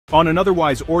On an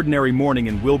otherwise ordinary morning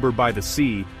in Wilbur by the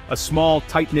Sea, a small,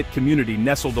 tight-knit community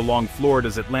nestled along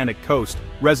Florida's Atlantic coast,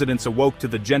 residents awoke to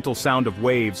the gentle sound of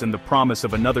waves and the promise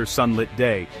of another sunlit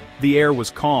day. The air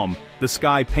was calm, the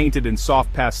sky painted in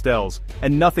soft pastels,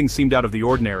 and nothing seemed out of the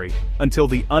ordinary, until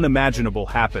the unimaginable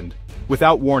happened.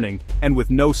 Without warning, and with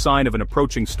no sign of an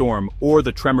approaching storm or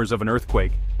the tremors of an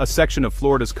earthquake, a section of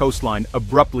Florida's coastline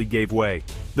abruptly gave way.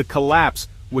 The collapse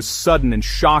was sudden and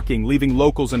shocking, leaving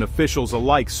locals and officials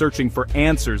alike searching for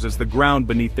answers as the ground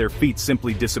beneath their feet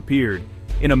simply disappeared.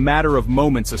 In a matter of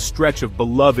moments, a stretch of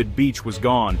beloved beach was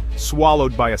gone,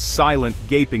 swallowed by a silent,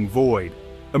 gaping void.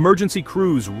 Emergency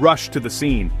crews rushed to the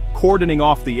scene, cordoning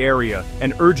off the area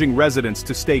and urging residents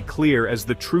to stay clear as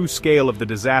the true scale of the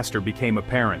disaster became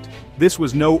apparent. This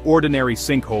was no ordinary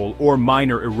sinkhole or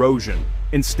minor erosion.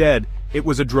 Instead, it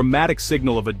was a dramatic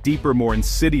signal of a deeper, more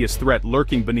insidious threat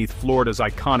lurking beneath Florida's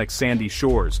iconic sandy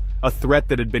shores, a threat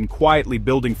that had been quietly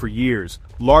building for years,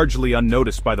 largely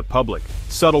unnoticed by the public.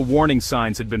 Subtle warning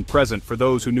signs had been present for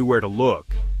those who knew where to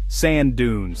look. Sand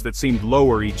dunes that seemed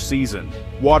lower each season,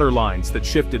 water lines that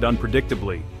shifted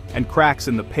unpredictably, and cracks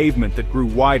in the pavement that grew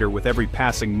wider with every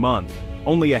passing month.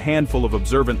 Only a handful of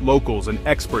observant locals and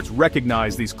experts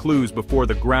recognized these clues before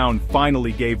the ground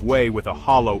finally gave way with a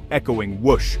hollow, echoing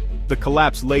whoosh. The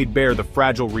collapse laid bare the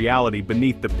fragile reality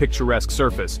beneath the picturesque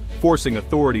surface, forcing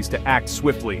authorities to act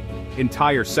swiftly.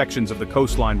 Entire sections of the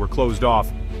coastline were closed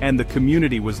off, and the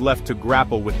community was left to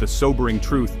grapple with the sobering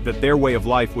truth that their way of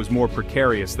life was more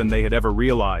precarious than they had ever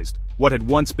realized. What had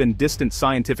once been distant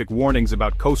scientific warnings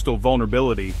about coastal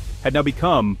vulnerability had now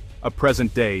become a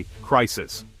present-day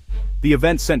crisis. The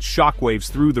event sent shockwaves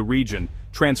through the region,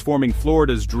 transforming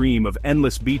Florida's dream of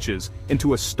endless beaches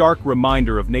into a stark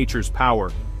reminder of nature's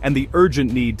power and the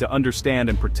urgent need to understand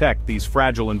and protect these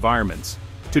fragile environments.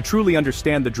 To truly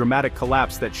understand the dramatic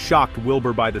collapse that shocked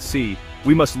Wilbur by the Sea,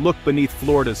 we must look beneath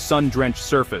Florida's sun-drenched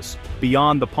surface,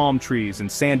 beyond the palm trees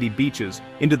and sandy beaches,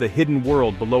 into the hidden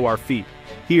world below our feet.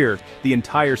 Here, the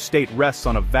entire state rests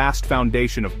on a vast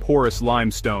foundation of porous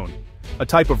limestone, a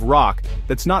type of rock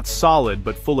that's not solid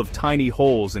but full of tiny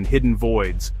holes and hidden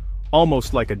voids,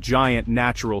 almost like a giant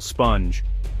natural sponge.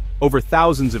 Over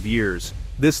thousands of years,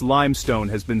 this limestone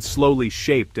has been slowly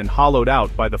shaped and hollowed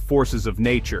out by the forces of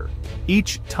nature.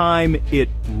 Each time it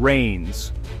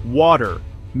rains, water,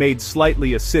 made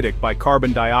slightly acidic by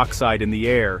carbon dioxide in the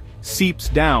air, seeps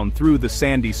down through the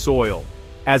sandy soil.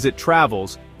 As it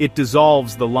travels, it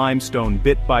dissolves the limestone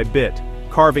bit by bit,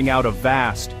 carving out a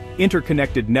vast,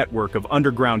 interconnected network of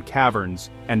underground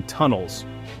caverns and tunnels.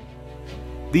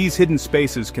 These hidden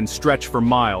spaces can stretch for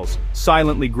miles,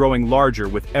 silently growing larger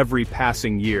with every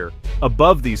passing year.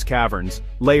 Above these caverns,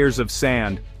 layers of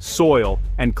sand, soil,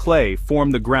 and clay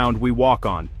form the ground we walk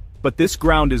on. But this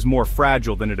ground is more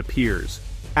fragile than it appears.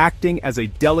 Acting as a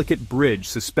delicate bridge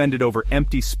suspended over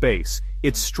empty space,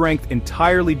 its strength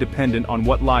entirely dependent on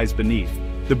what lies beneath.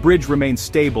 The bridge remains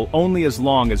stable only as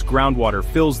long as groundwater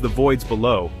fills the voids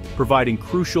below, providing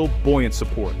crucial, buoyant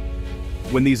support.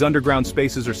 When these underground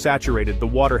spaces are saturated, the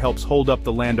water helps hold up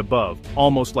the land above,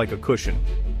 almost like a cushion.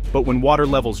 But when water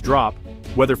levels drop,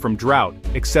 whether from drought,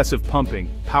 excessive pumping,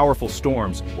 powerful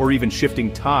storms, or even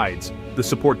shifting tides, the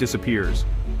support disappears.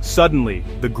 Suddenly,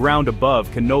 the ground above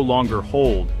can no longer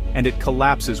hold, and it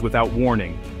collapses without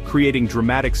warning, creating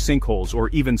dramatic sinkholes or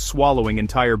even swallowing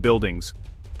entire buildings.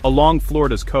 Along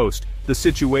Florida's coast, the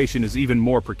situation is even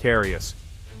more precarious.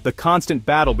 The constant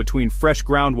battle between fresh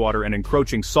groundwater and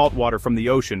encroaching saltwater from the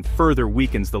ocean further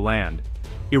weakens the land.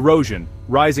 Erosion,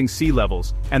 rising sea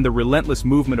levels, and the relentless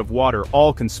movement of water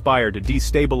all conspire to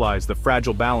destabilize the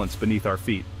fragile balance beneath our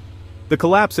feet. The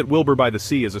collapse at Wilbur by the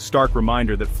Sea is a stark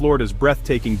reminder that Florida's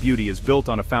breathtaking beauty is built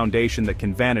on a foundation that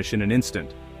can vanish in an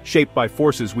instant, shaped by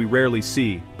forces we rarely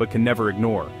see but can never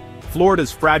ignore.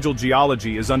 Florida's fragile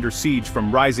geology is under siege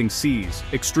from rising seas,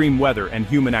 extreme weather, and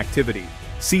human activity.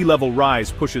 Sea level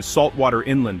rise pushes saltwater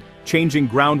inland, changing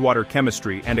groundwater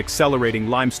chemistry and accelerating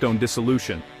limestone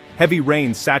dissolution. Heavy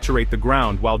rains saturate the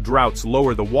ground while droughts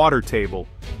lower the water table.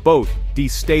 Both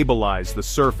destabilize the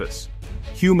surface.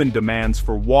 Human demands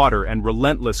for water and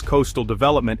relentless coastal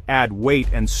development add weight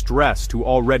and stress to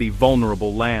already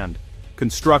vulnerable land.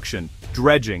 Construction,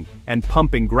 dredging, and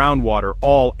pumping groundwater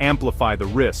all amplify the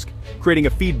risk, creating a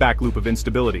feedback loop of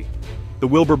instability. The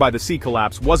Wilbur by the Sea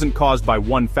collapse wasn't caused by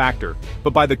one factor,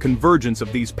 but by the convergence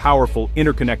of these powerful,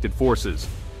 interconnected forces.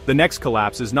 The next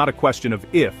collapse is not a question of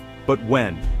if, but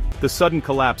when. The sudden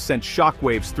collapse sent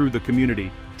shockwaves through the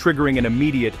community, triggering an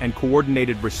immediate and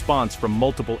coordinated response from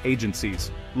multiple agencies.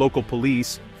 Local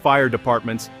police, fire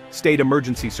departments, state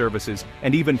emergency services,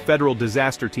 and even federal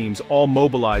disaster teams all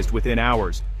mobilized within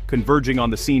hours, converging on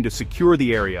the scene to secure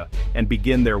the area and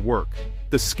begin their work.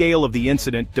 The scale of the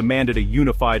incident demanded a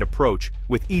unified approach,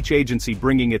 with each agency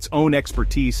bringing its own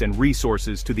expertise and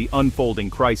resources to the unfolding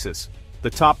crisis. The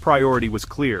top priority was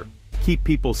clear: keep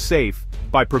people safe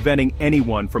by preventing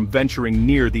anyone from venturing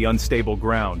near the unstable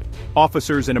ground.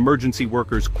 Officers and emergency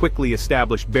workers quickly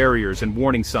established barriers and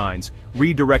warning signs,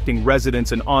 redirecting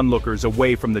residents and onlookers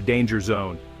away from the danger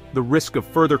zone. The risk of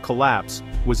further collapse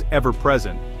was ever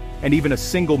present, and even a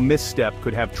single misstep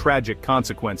could have tragic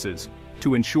consequences.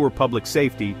 To ensure public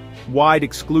safety, wide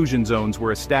exclusion zones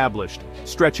were established,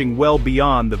 stretching well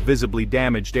beyond the visibly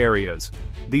damaged areas.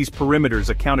 These perimeters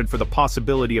accounted for the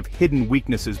possibility of hidden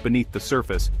weaknesses beneath the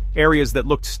surface, areas that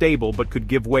looked stable but could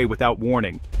give way without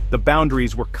warning. The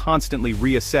boundaries were constantly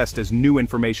reassessed as new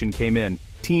information came in.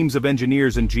 Teams of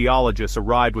engineers and geologists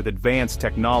arrived with advanced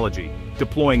technology,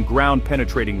 deploying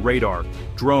ground-penetrating radar,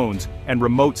 drones, and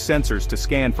remote sensors to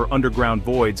scan for underground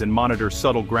voids and monitor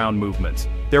subtle ground movements.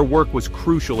 Their work was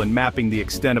crucial in mapping the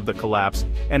extent of the collapse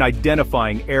and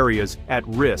identifying areas at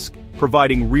risk,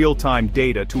 providing real-time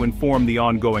data to inform the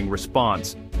ongoing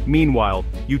response. Meanwhile,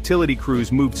 utility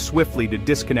crews moved swiftly to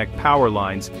disconnect power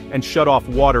lines and shut off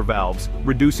water valves,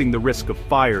 reducing the risk of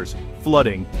fires,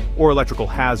 flooding, or electrical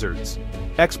hazards.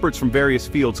 Experts from various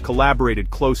fields collaborated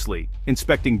closely,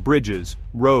 inspecting bridges,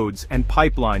 roads, and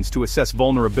pipelines to assess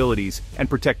vulnerabilities and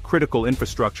protect critical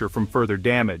infrastructure from further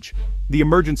damage. The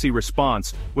emergency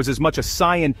response was as much a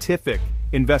scientific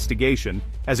investigation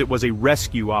as it was a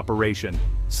rescue operation.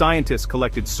 Scientists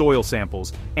collected soil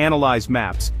samples, analyzed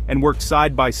maps, and worked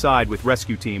side by side with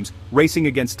rescue teams, racing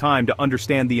against time to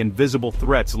understand the invisible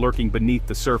threats lurking beneath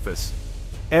the surface.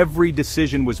 Every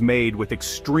decision was made with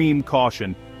extreme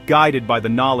caution, guided by the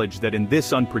knowledge that in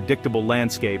this unpredictable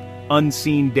landscape,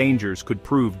 unseen dangers could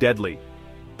prove deadly.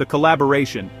 The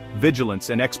collaboration, vigilance,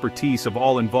 and expertise of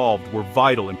all involved were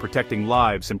vital in protecting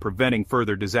lives and preventing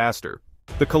further disaster.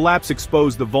 The collapse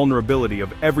exposed the vulnerability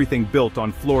of everything built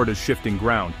on Florida's shifting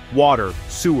ground. Water,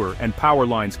 sewer, and power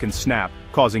lines can snap,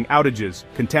 causing outages,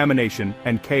 contamination,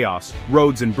 and chaos.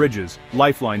 Roads and bridges,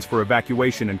 lifelines for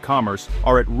evacuation and commerce,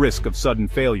 are at risk of sudden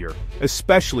failure,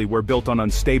 especially where built on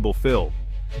unstable fill.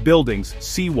 Buildings,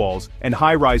 seawalls, and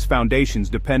high-rise foundations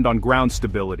depend on ground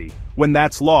stability. When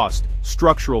that's lost,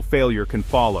 structural failure can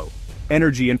follow.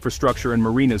 Energy infrastructure and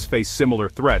marinas face similar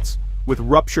threats, with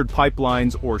ruptured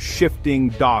pipelines or shifting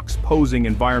docks posing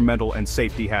environmental and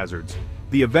safety hazards.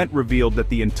 The event revealed that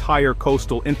the entire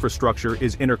coastal infrastructure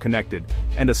is interconnected,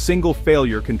 and a single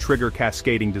failure can trigger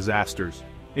cascading disasters.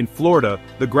 In Florida,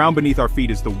 the ground beneath our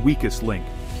feet is the weakest link.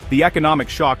 The economic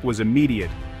shock was immediate.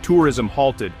 Tourism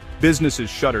halted, businesses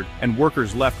shuttered, and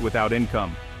workers left without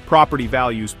income. Property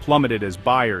values plummeted as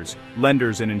buyers,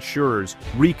 lenders, and insurers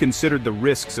reconsidered the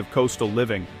risks of coastal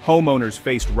living. Homeowners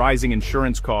faced rising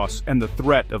insurance costs and the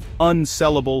threat of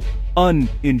unsellable,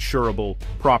 uninsurable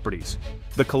properties.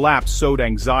 The collapse sowed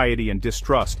anxiety and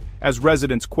distrust, as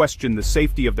residents questioned the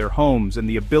safety of their homes and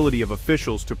the ability of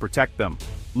officials to protect them.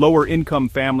 Lower-income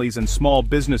families and small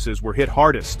businesses were hit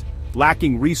hardest,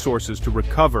 lacking resources to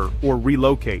recover or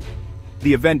relocate.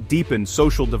 The event deepened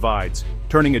social divides,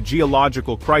 turning a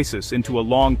geological crisis into a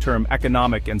long-term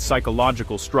economic and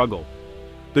psychological struggle.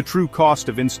 The true cost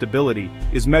of instability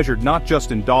is measured not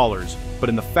just in dollars, but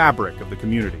in the fabric of the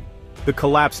community. The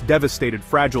collapse devastated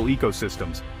fragile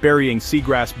ecosystems, burying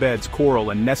seagrass beds,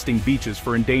 coral, and nesting beaches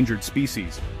for endangered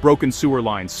species. Broken sewer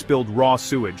lines spilled raw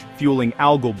sewage, fueling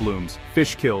algal blooms,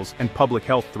 fish kills, and public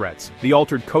health threats. The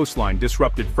altered coastline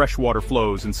disrupted freshwater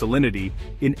flows and salinity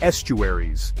in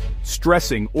estuaries,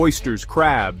 stressing oysters,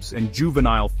 crabs, and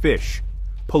juvenile fish.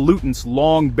 Pollutants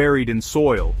long buried in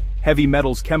soil, heavy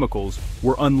metals, chemicals,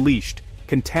 were unleashed,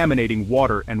 contaminating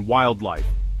water and wildlife.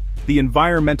 The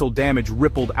environmental damage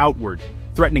rippled outward,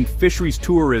 threatening fisheries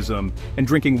tourism and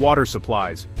drinking water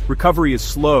supplies. Recovery is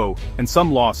slow, and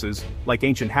some losses, like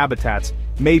ancient habitats,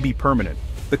 may be permanent.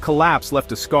 The collapse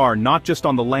left a scar not just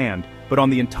on the land, but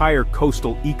on the entire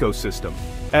coastal ecosystem.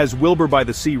 As Wilbur by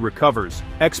the Sea recovers,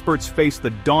 experts face the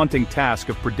daunting task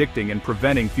of predicting and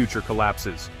preventing future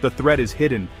collapses. The threat is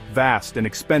hidden, vast, and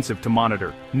expensive to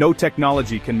monitor. No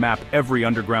technology can map every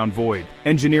underground void.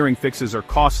 Engineering fixes are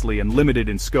costly and limited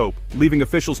in scope, leaving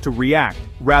officials to react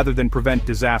rather than prevent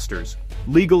disasters.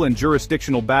 Legal and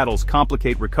jurisdictional battles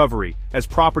complicate recovery as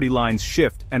property lines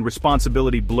shift and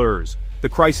responsibility blurs. The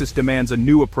crisis demands a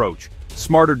new approach,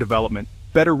 smarter development,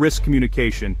 better risk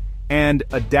communication, and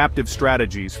adaptive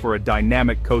strategies for a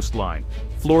dynamic coastline.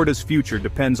 Florida's future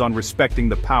depends on respecting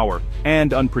the power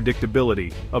and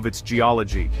unpredictability of its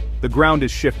geology. The ground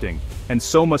is shifting, and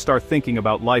so must our thinking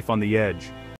about life on the edge.